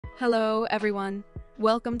Hello, everyone.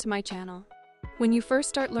 Welcome to my channel. When you first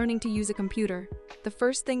start learning to use a computer, the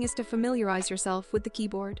first thing is to familiarize yourself with the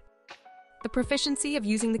keyboard. The proficiency of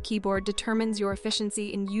using the keyboard determines your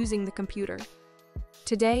efficiency in using the computer.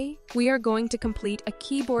 Today, we are going to complete a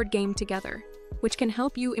keyboard game together, which can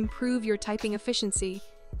help you improve your typing efficiency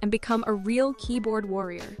and become a real keyboard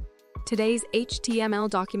warrior. Today's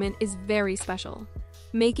HTML document is very special,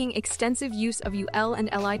 making extensive use of UL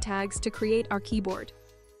and LI tags to create our keyboard.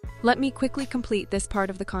 Let me quickly complete this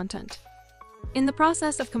part of the content. In the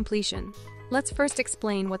process of completion, let's first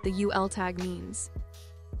explain what the UL tag means.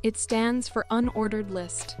 It stands for unordered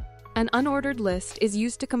list. An unordered list is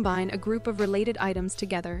used to combine a group of related items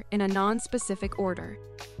together in a non-specific order.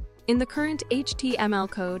 In the current HTML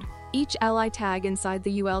code, each LI tag inside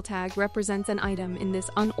the UL tag represents an item in this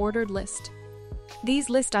unordered list.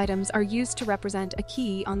 These list items are used to represent a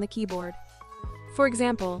key on the keyboard. For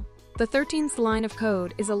example, the 13th line of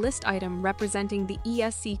code is a list item representing the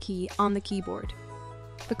ESC key on the keyboard.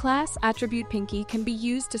 The class attribute pinky can be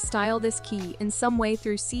used to style this key in some way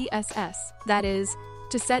through CSS, that is,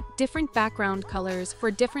 to set different background colors for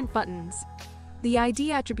different buttons. The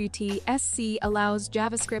ID attribute SC allows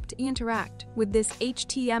JavaScript to interact with this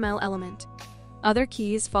HTML element. Other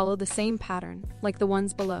keys follow the same pattern, like the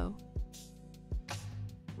ones below.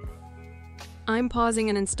 I'm pausing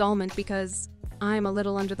an installment because I'm a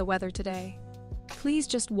little under the weather today. Please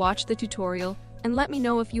just watch the tutorial and let me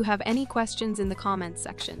know if you have any questions in the comments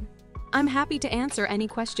section. I'm happy to answer any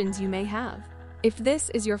questions you may have. If this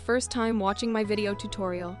is your first time watching my video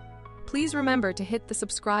tutorial, please remember to hit the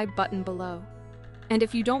subscribe button below. And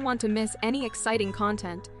if you don't want to miss any exciting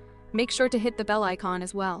content, make sure to hit the bell icon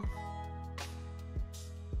as well.